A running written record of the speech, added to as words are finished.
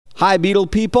Hi, Beatle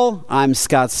people. I'm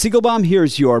Scott Siegelbaum.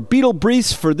 Here's your Beatle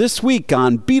Briefs for this week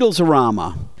on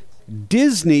Beatles-orama.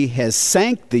 Disney has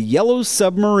sank the Yellow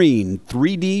Submarine,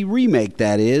 3D remake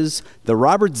that is. The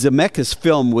Robert Zemeckis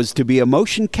film was to be a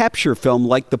motion capture film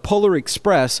like the Polar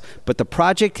Express, but the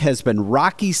project has been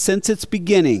rocky since its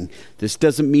beginning. This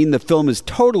doesn't mean the film is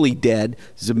totally dead.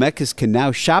 Zemeckis can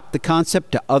now shop the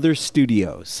concept to other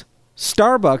studios.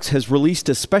 Starbucks has released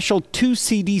a special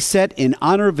 2-CD set in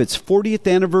honor of its 40th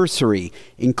anniversary.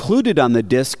 Included on the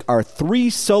disc are 3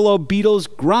 solo Beatles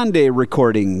Grande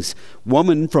recordings: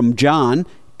 Woman from John,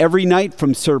 Every Night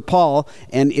from Sir Paul,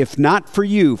 and If Not For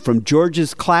You from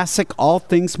George's classic All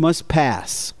Things Must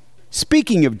Pass.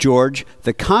 Speaking of George,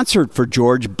 the Concert for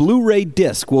George Blu-ray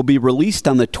disc will be released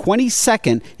on the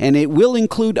 22nd, and it will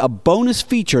include a bonus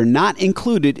feature not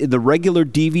included in the regular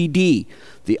DVD.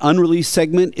 The unreleased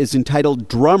segment is entitled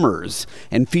Drummers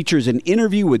and features an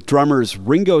interview with drummers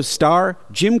Ringo Starr,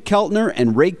 Jim Keltner,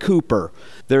 and Ray Cooper.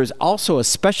 There is also a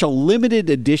special limited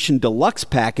edition deluxe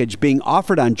package being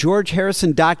offered on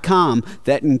GeorgeHarrison.com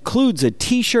that includes a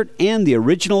t-shirt and the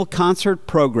original concert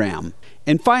program.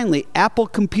 And finally, Apple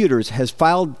Computers has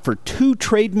filed for 2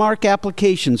 trademark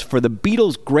applications for the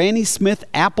Beatles' Granny Smith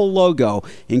Apple logo,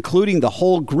 including the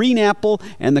whole green apple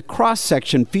and the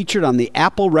cross-section featured on the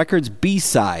Apple Records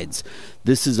B-sides.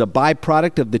 This is a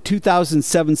byproduct of the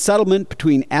 2007 settlement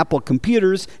between Apple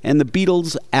Computers and the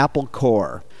Beatles' Apple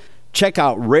Corps. Check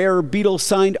out rare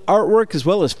Beatles-signed artwork as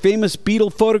well as famous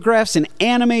Beatle photographs and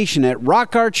animation at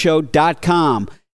rockartshow.com.